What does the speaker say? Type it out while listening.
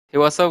Hey,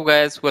 what's up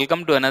guys?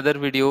 Welcome to another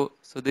video.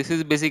 So this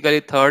is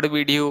basically third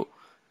video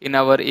in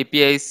our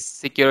API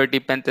security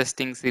pen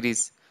testing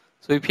series.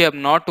 So if you have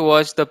not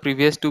watched the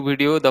previous two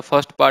video, the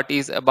first part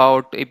is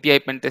about API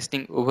pen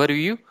testing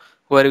overview,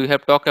 where we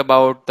have talked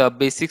about the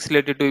basics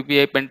related to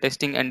API pen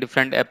testing and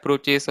different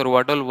approaches or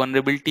what all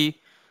vulnerability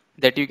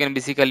that you can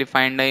basically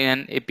find in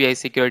an API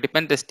security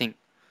pen testing.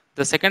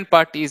 The second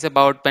part is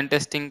about pen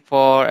testing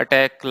for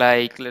attack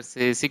like let's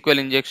say SQL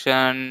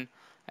injection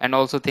and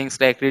also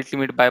things like rate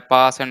limit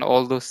bypass and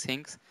all those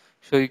things.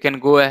 So you can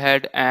go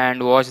ahead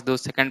and watch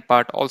those second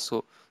part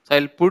also. So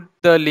I'll put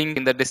the link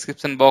in the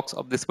description box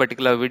of this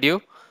particular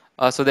video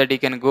so that you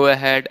can go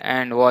ahead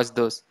and watch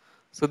those.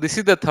 So this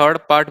is the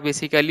third part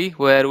basically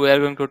where we are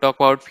going to talk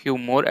about few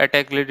more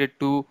attack related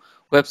to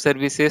web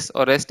services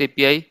or REST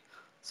API.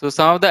 So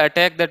some of the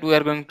attack that we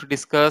are going to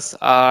discuss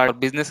are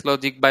business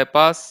logic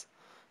bypass,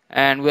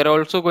 and we are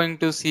also going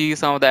to see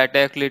some of the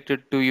attack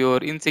related to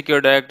your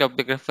insecure direct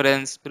object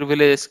reference,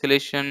 privilege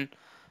escalation,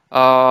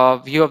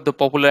 view of the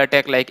popular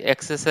attack like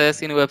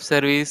XSS in web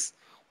service.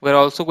 We're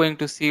also going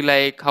to see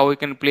like how we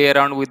can play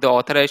around with the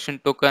authorization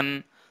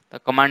token, the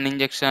command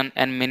injection,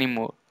 and many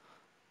more.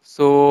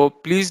 So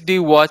please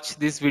do watch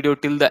this video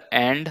till the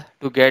end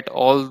to get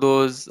all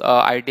those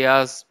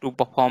ideas to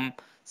perform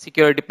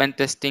security pen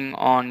testing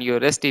on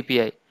your REST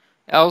API.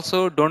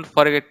 Also, don't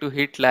forget to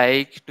hit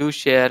like, do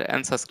share,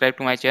 and subscribe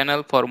to my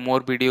channel for more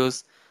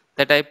videos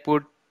that I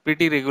put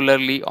pretty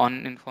regularly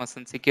on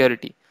information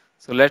security.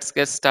 So let's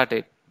get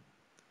started.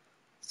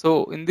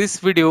 So in this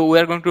video, we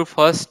are going to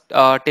first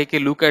take a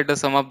look at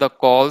some of the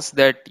calls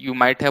that you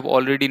might have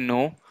already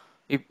know.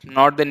 If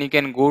not, then you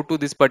can go to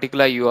this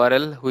particular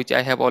URL, which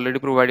I have already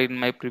provided in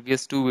my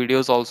previous two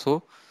videos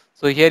also.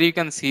 So here you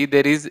can see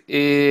there is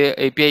a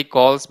API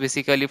calls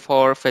basically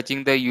for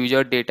fetching the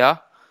user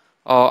data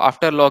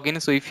after login.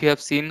 So if you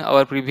have seen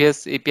our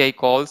previous API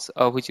calls,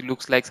 which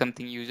looks like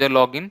something user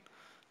login,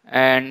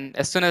 and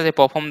as soon as I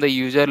perform the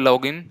user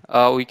login,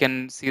 we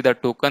can see the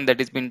token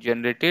that is been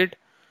generated,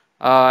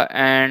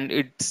 and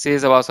it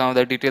says about some of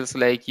the details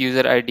like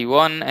user ID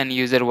 1 and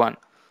user 1.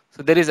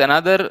 So there is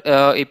another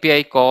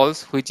API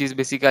calls which is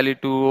basically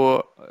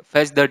to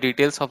fetch the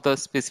details of the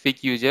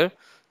specific user.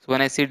 So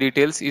when I say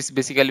details, it's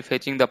basically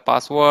fetching the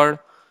password,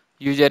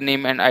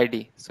 username, and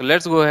ID. So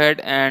let's go ahead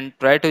and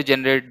try to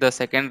generate the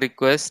second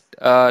request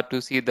to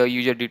see the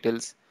user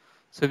details.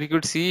 So we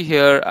could see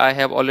here I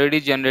have already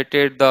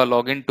generated the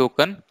login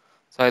token.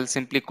 So I'll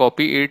simply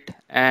copy it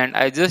and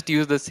I just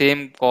use the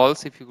same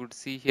calls. If you could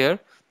see here,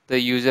 the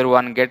user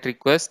one get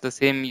request, the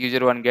same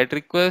user one get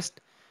request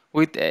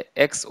with a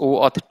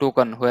XO auth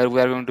token, where we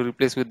are going to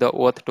replace with the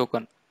auth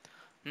token.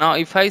 Now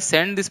if I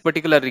send this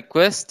particular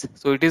request,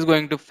 so it is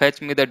going to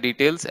fetch me the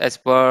details as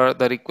per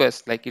the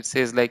request. Like it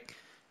says like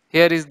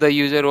here is the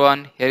user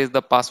one, here is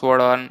the password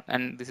one,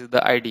 and this is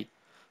the ID.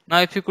 Now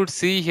if you could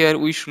see here,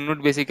 we should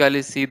not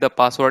basically see the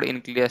password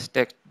in clear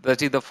text.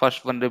 That is the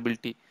first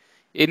vulnerability.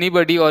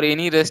 Anybody or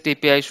any REST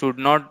API should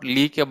not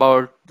leak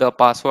about the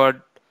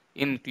password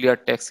in clear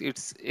text.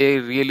 It's a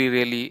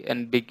really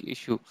and big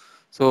issue.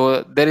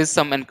 So there is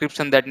some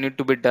encryption that need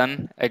to be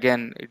done.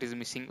 Again, it is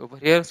missing over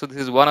here. So this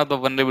is one of the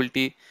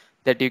vulnerability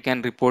that you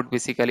can report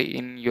basically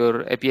in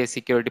your API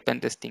security pen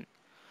testing.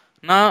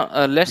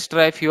 Now let's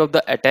try a few of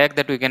the attack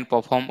that we can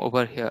perform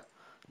over here.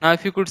 Now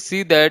if you could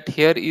see that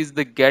here is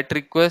the get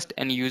request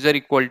and user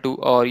equal to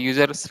or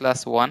user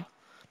slash 1.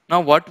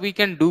 Now what we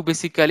can do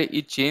basically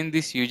is change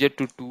this user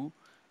to 2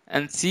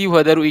 and see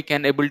whether we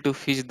can able to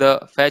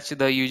fetch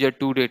the user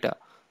 2 data.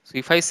 So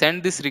if I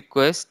send this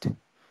request,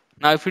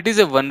 now if it is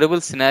a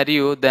vulnerable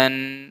scenario,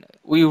 then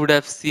we would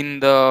have seen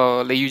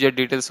the user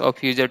details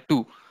of user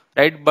 2,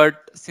 right?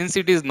 But since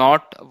it is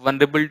not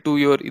vulnerable to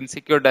your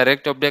insecure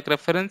direct object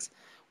reference,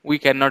 we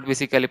cannot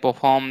basically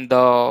perform the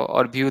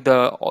or view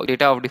the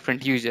data of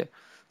different user.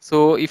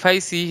 So if I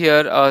see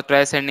here,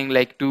 try sending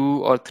like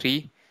 2 or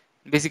 3.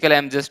 Basically,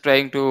 I'm just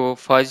trying to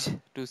fudge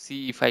to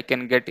see if I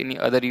can get any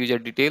other user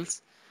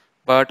details.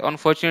 But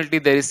unfortunately,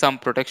 there is some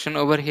protection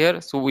over here,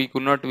 so we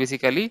could not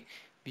basically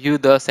view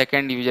the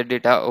second user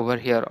data over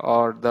here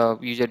or the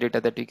user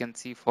data that you can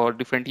see for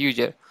different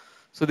user.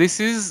 So this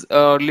is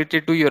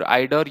related to your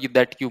IDOR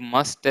that you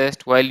must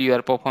test while you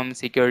are performing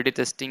security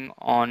testing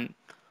on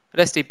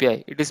REST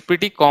API. It is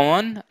pretty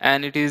common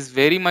and it is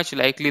very much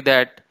likely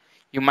that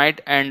you might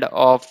end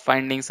up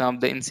finding some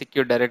of the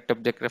insecure direct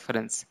object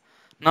reference.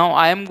 Now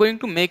I am going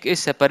to make a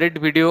separate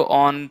video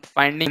on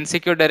finding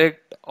insecure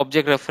direct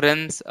object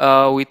reference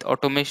with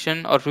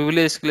automation or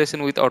privilege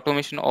escalation with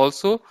automation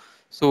also.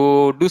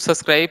 So do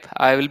subscribe.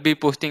 I will be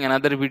posting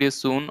another video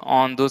soon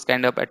on those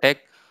kind of attack,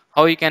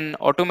 how you can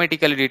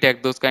automatically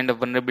detect those kind of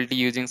vulnerability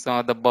using some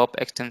of the Burp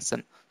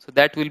extension. So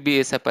that will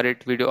be a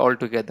separate video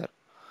altogether.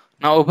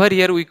 Now over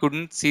here we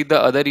couldn't see the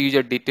other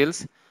user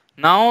details.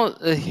 Now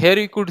here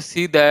you could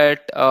see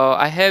that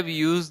I have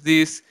used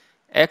this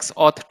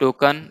XAuth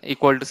token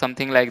equal to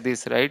something like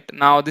this, right?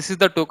 Now this is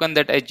the token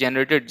that I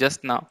generated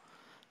just now.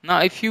 Now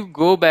if you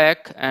go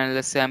back and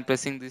let's say I'm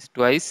pressing this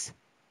twice,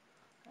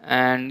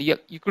 and yeah,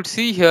 you could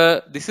see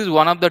here this is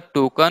one of the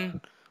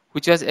token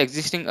which was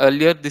existing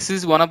earlier. This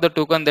is one of the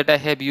token that I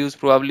have used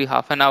probably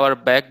half an hour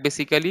back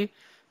basically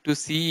to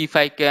see if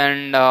I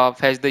can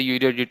fetch the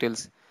user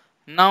details.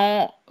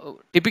 Now,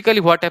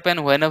 typically what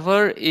happens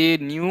whenever a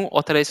new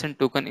authorization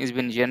token is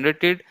been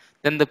generated,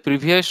 then the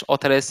previous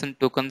authorization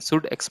token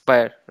should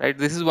expire, right?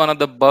 This is one of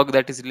the bug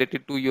that is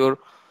related to your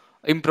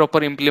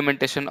improper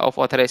implementation of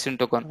authorization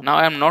token. Now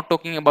I am not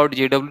talking about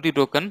JWT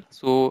token,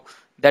 so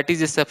that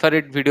is a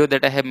separate video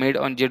that I have made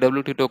on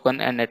JWT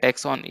token and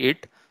attacks on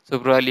it. So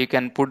probably you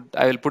can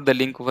I will put the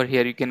link over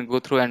here, you can go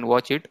through and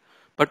watch it.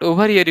 But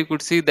over here you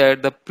could see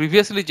that the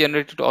previously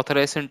generated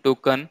authorization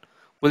token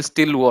will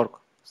still work.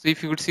 So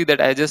if you could see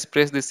that I just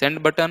press the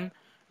send button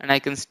and I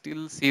can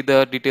still see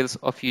the details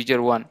of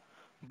user one.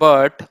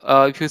 But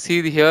if you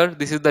see here,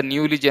 this is the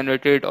newly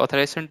generated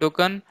authorization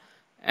token,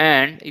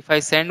 and if I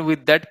send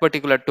with that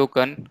particular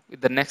token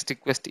with the next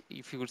request,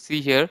 if you could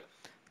see here,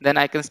 then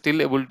I can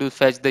still able to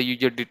fetch the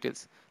user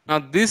details. Now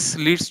this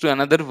leads to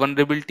another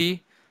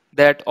vulnerability,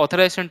 that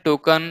authorization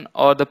token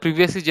or the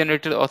previously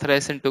generated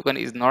authorization token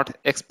is not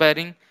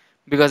expiring,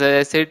 because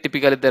as I said,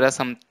 typically there are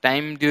some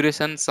time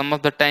duration some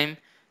of the time.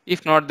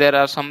 If not,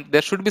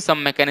 there should be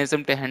some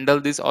mechanism to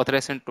handle this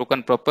authorization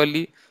token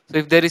properly. So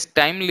if there is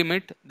time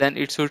limit, then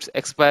it should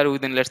expire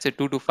within, let's say,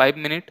 2 to 5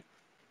 minutes.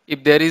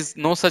 If there is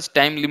no such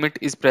time limit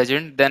is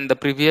present, then the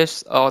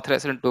previous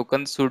authorization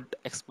token should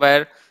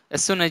expire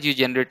as soon as you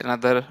generate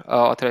another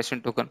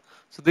authorization token.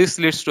 So this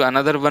leads to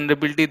another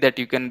vulnerability that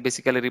you can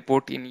basically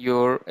report in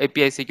your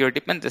API security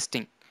pen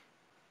testing.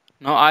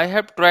 Now I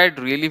have tried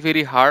really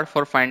very hard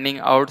for finding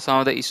out some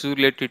of the issues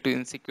related to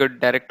insecure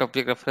direct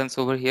object reference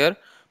over here,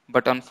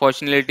 but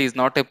unfortunately it is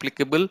not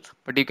applicable.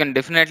 But you can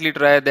definitely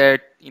try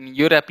that in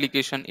your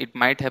application. It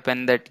might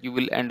happen that you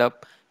will end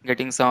up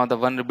getting some of the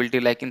vulnerability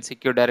like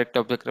insecure direct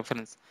object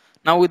reference.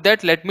 Now with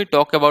that, let me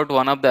talk about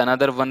one of the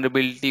another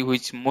vulnerability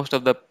which most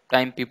of the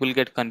time people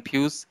get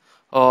confused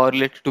or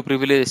related to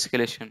privilege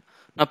escalation.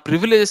 Now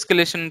privilege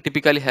escalation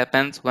typically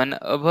happens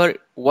whenever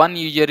one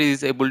user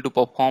is able to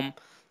perform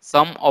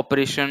some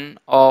operation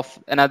of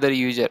another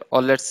user,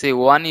 or let's say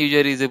one user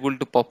is able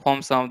to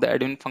perform some of the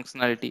admin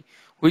functionality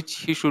which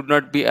he should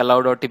not be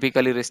allowed or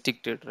typically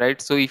restricted,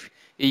 right? So if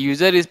a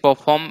user is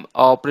perform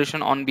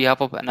operation on behalf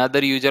of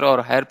another user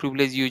or higher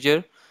privilege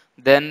user,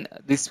 then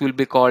this will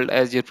be called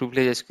as your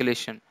privilege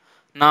escalation.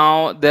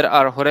 Now there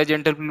are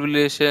horizontal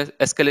privilege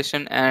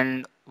escalation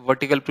and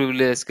vertical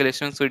privilege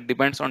escalation, so it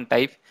depends on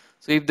type.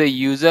 So if the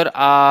user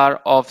are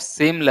of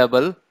same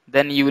level,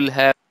 then you will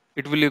have,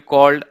 it will be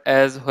called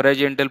as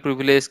horizontal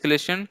privilege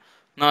escalation.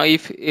 Now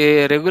if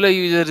a regular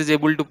user is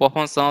able to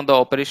perform some of the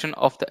operation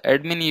of the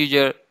admin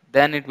user,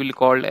 then it will be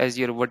called as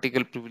your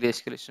vertical privilege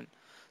escalation.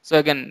 So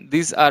again,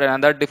 these are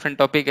another different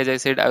topic. As I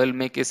said, I will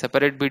make a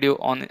separate video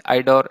on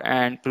IDOR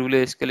and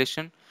privilege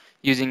escalation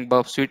using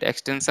Burp suite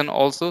extension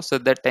also. So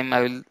that time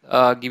I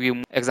will give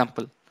you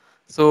example.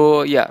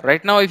 So yeah,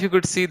 right now if you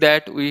could see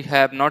that we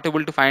have not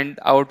able to find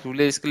out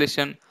privilege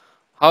escalation.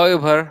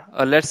 However,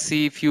 let's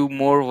see few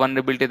more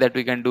vulnerability that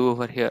we can do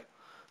over here.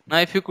 Now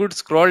if you could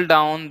scroll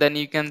down, then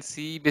you can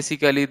see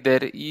basically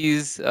there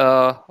is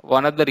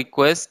one of the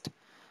request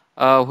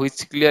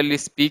which clearly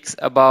speaks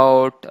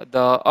about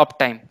the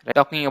uptime, right?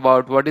 Talking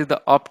about what is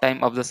the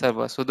uptime of the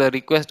server. So the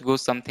request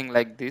goes something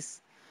like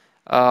this.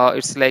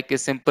 It's like a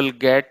simple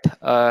get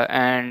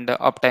and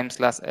uptime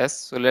slash s.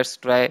 So let's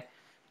try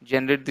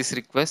generate this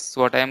request.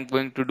 So what I am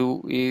going to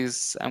do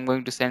is I'm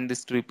going to send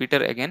this to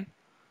repeater again,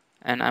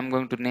 and I'm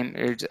going to name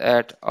it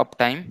at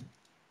uptime.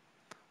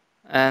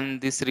 And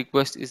this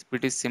request is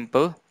pretty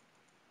simple.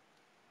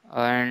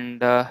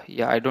 And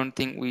yeah, I don't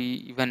think we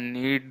even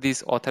need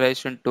this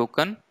authorization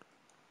token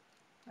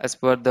as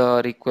per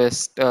the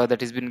request that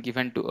has been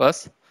given to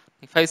us.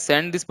 If I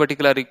send this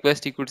particular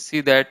request, you could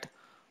see that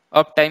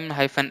uptime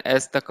hyphen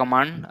s the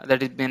command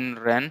that has been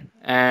ran,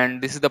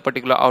 and this is the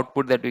particular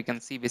output that we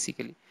can see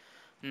basically.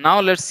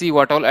 Now let's see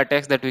what all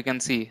attacks that we can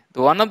see.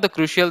 The one of the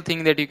crucial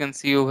thing that you can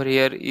see over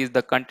here is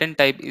the content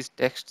type is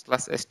text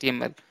plus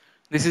HTML.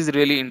 This is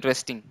really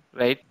interesting,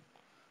 right?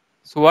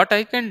 So what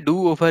I can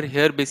do over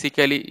here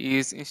basically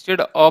is,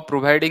 instead of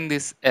providing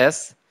this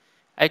s,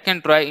 I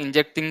can try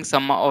injecting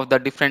some of the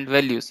different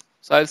values.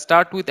 So I'll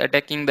start with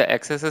attacking the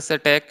XSS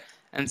attack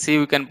and see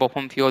we can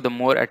perform few of the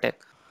more attack.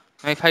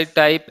 Now if I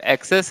type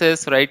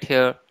XSS right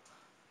here,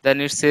 then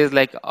it says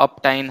like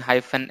uptime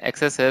hyphen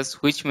XSS,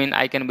 which mean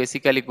I can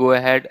basically go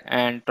ahead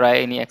and try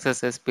any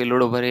XSS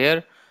payload over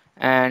here,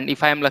 and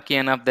if I am lucky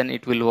enough, then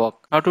it will work.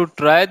 Now to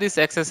try this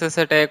XSS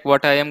attack,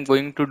 what I am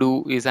going to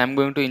do is I'm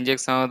going to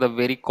inject some of the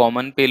very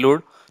common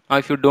payload. Now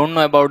if you don't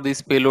know about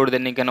this payload,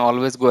 then you can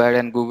always go ahead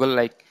and Google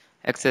like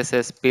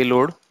XSS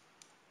payload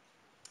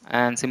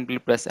and simply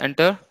press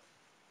enter.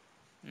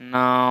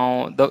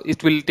 Now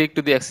it will take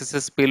to the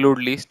XSS payload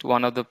list,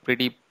 one of the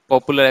pretty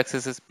popular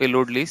XSS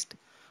payload list,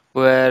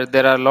 where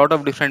there are a lot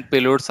of different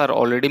payloads are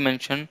already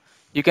mentioned.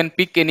 You can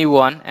pick any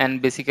one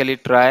and basically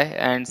try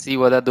and see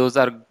whether those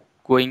are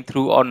going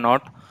through or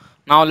not.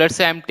 Now let's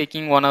say I'm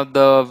taking one of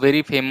the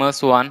very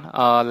famous one,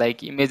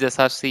 like image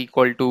src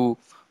equal to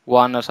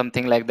 1 or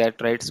something like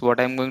that, right? So what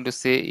I'm going to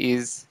say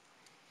is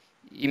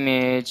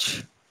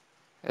image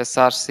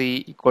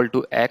src equal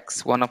to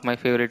x, one of my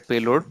favorite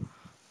payload,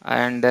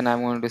 and then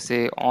I'm going to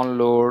say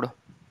onload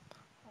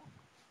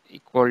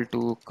equal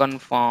to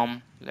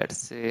confirm, let's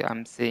say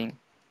I'm saying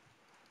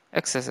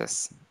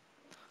XSS.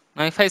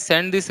 Now if I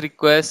send this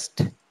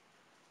request,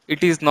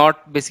 it is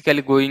not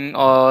basically going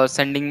or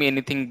sending me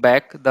anything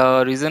back.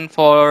 The reason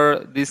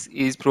for this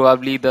is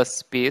probably the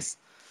space.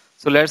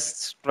 So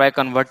let's try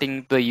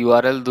converting the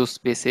URL those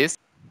spaces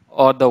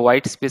or the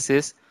white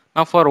spaces.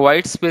 Now for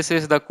white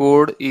spaces the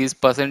code is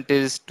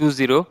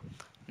 %20.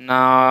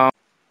 Now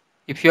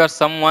if you are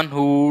someone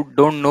who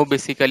don't know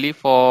basically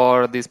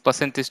for this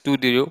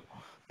 %20,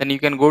 then you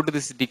can go to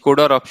this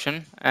decoder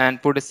option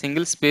and put a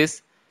single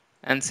space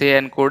and say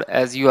encode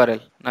as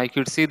URL. Now you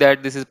could see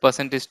that this is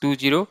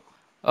 %20.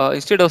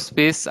 Instead of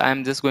space, I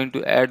am just going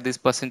to add this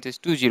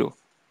 %20,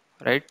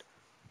 right?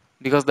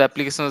 Because the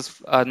application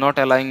is not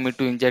allowing me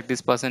to inject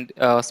this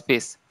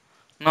space.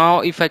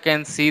 Now if I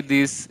can see,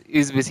 this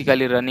is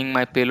basically running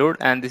my payload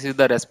and this is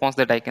the response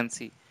that I can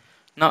see.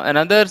 Now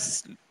another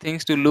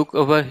things to look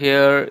over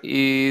here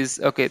is,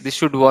 okay, this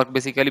should work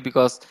basically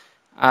because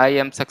I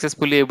am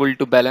successfully able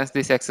to balance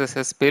this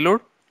XSS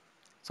payload.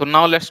 So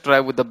now let's try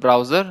with the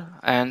browser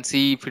and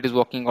see if it is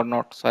working or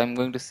not. So I'm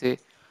going to say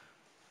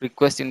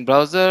request in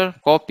browser,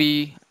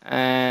 copy,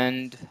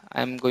 and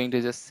I'm going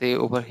to just say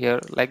over here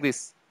like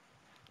this.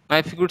 Now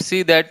if you could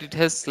see that it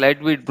has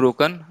slightly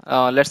broken,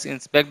 let's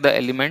inspect the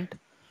element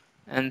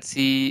and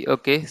see,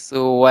 okay,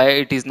 so why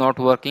it is not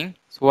working.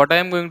 So what I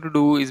am going to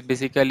do is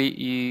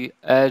basically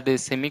add a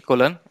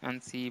semicolon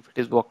and see if it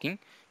is working,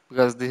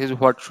 because this is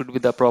what should be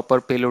the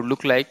proper payload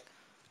look like.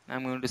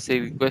 I'm going to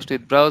say request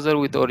with browser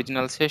with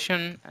original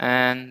session,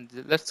 and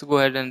let's go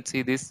ahead and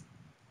see this.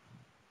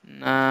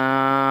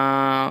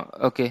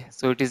 Okay,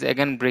 so it is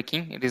again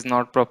breaking, it is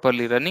not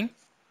properly running.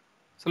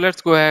 So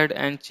let's go ahead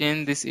and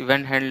change this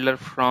event handler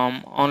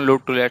from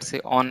onload to, let's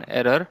say, on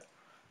error,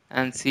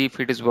 and see if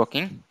it is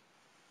working.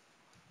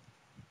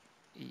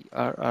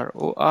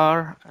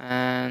 ERROR,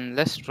 and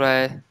let's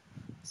try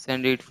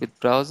send it with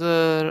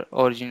browser,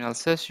 original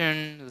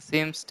session, the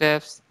same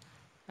steps,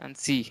 and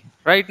see.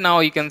 Right now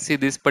you can see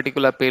this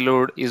particular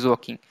payload is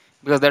working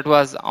because that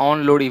was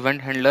on load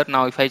event handler.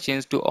 Now if I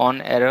change to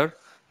on error,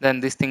 then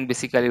this thing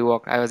basically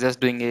worked. I was just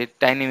doing a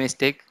tiny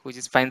mistake, which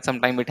is fine,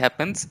 sometime it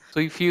happens.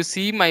 So if you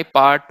see my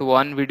part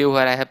 1 video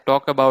where I have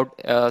talked about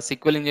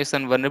SQL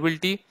injection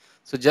vulnerability,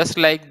 so just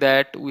like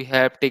that we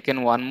have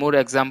taken one more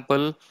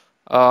example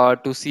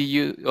to see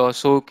you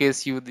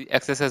showcase you the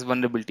XSS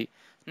vulnerability.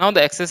 Now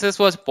the XSS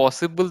was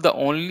possible, the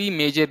only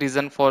major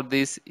reason for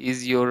this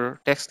is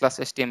your text class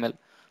HTML.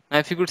 Now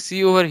if you could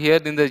see over here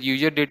in the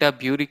user data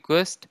view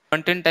request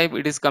content type,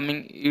 it is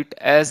coming it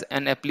as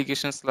an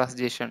application slash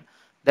JSON.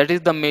 That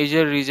is the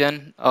major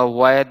reason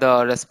why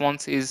the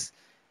response is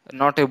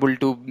not able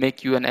to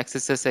make you an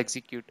XSS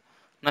execute.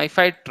 Now if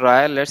I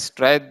try, let's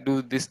try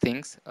do these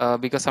things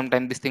because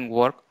sometimes this thing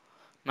work.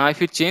 Now if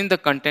you change the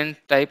content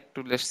type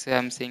to, let's say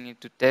I'm saying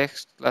it to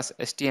text plus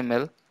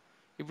HTML,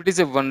 if it is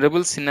a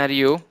vulnerable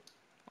scenario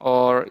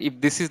or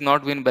if this is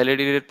not been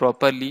validated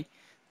properly,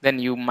 then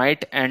you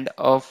might end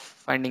up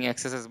finding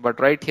XSS. But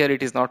right here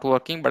it is not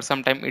working, but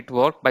sometime it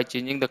work by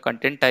changing the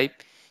content type.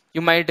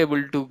 You might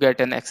able to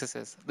get an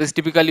XSS. This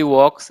typically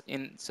works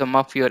in some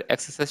of your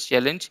XSS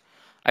challenge.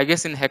 I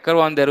guess in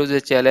HackerOne there was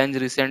a challenge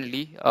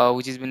recently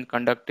which has been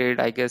conducted,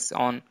 I guess,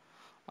 on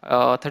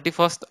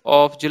 31st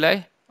of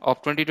July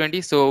of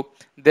 2020. So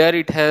there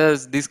it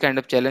has this kind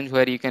of challenge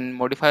where you can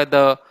modify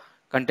the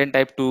content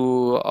type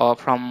to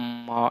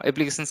from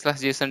application slash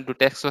JSON to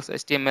text slash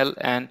HTML,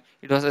 and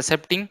it was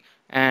accepting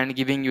and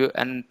giving you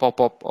an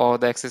pop-up or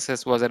the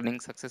XSS was running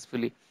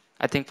successfully.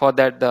 I think for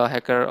that the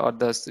hacker or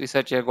the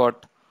researcher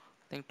got,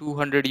 I think,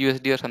 200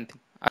 USD or something.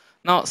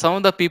 Now, some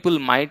of the people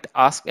might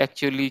ask,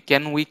 actually,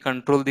 can we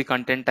control the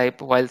content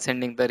type while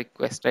sending the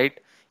request, right?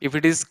 If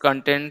it is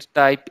content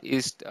type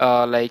is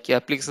like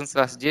application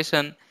slash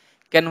JSON,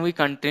 can we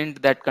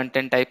content that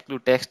content type to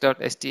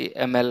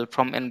text.html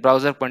from a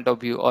browser point of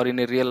view or in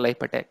a real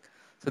life attack?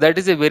 So that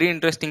is a very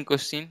interesting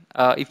question.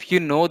 If you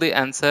know the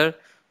answer,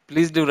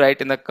 please do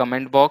write in the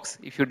comment box.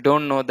 If you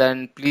don't know,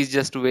 then please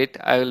just wait.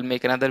 I will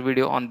make another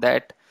video on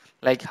that,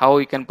 like how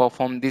you can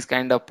perform this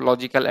kind of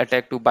logical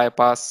attack to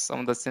bypass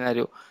some of the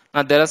scenario.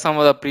 Now there are some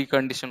of the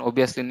precondition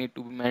obviously need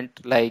to be met,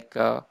 like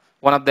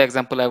one of the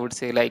example I would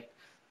say, like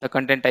the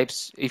content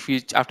types, if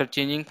you after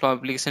changing from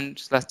application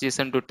slash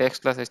JSON to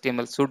text slash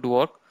HTML should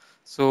work.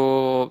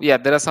 So yeah,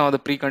 there are some of the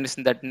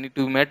preconditions that need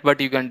to be met, but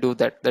you can do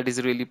that. That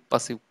is really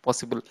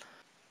possible.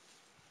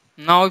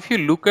 Now, if you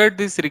look at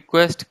this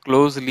request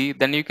closely,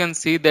 then you can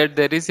see that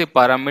there is a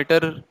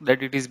parameter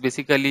that it is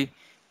basically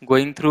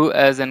going through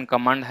as an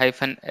command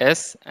hyphen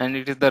s, and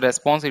it is the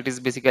response it is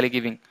basically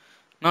giving.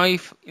 Now,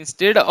 if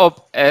instead of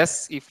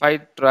s, if I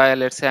try,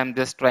 let's say I'm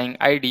just trying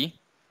id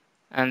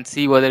and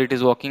see whether it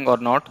is working or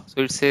not.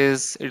 So it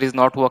says it is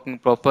not working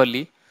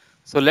properly.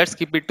 So let's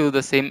keep it to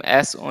the same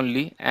s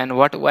only. And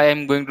why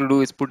I'm going to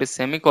do is put a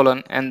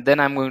semicolon and then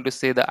I'm going to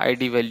say the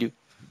id value.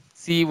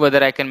 see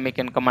whether I can make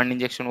a command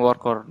injection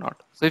work or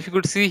not. So if you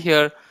could see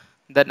here,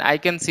 then I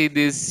can see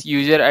this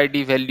user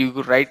ID value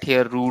right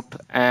here, root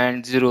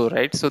and 0,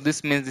 right? So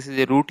this means this is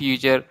a root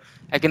user.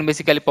 I can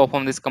basically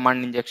perform this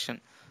command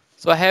injection.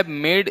 So I have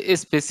made a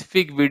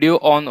specific video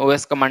on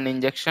OS command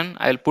injection.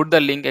 I'll put the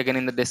link again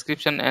in the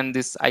description and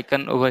this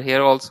icon over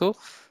here also,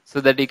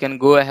 so that you can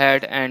go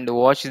ahead and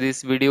watch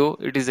this video.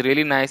 It is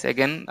really nice,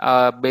 again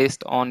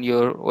based on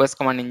your OS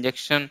command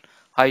injection,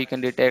 how you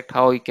can detect,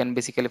 how you can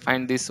basically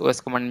find this OS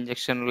command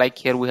injection like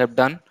here we have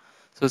done.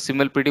 So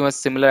similar, pretty much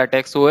similar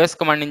attacks. So OS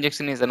command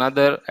injection is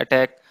another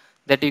attack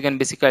that you can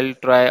basically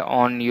try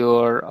on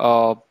your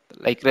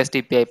like REST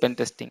API pen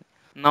testing.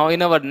 Now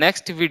in our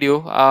next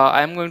video,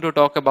 I am going to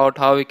talk about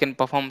how we can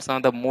perform some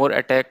of the more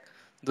attack.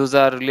 Those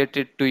are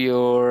related to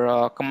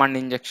your command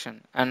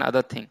injection and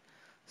other thing.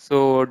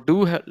 So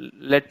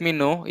let me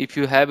know if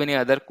you have any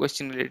other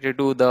question related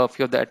to the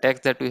few of the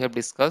attacks that we have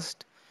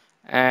discussed,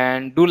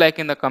 and do like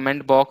in the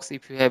comment box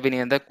if you have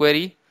any other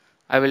query.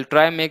 I will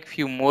try make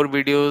few more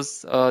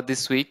videos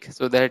this week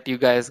so that you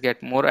guys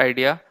get more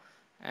idea.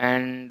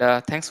 And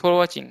thanks for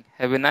watching.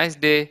 Have a nice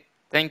day.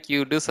 Thank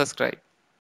you. Do subscribe.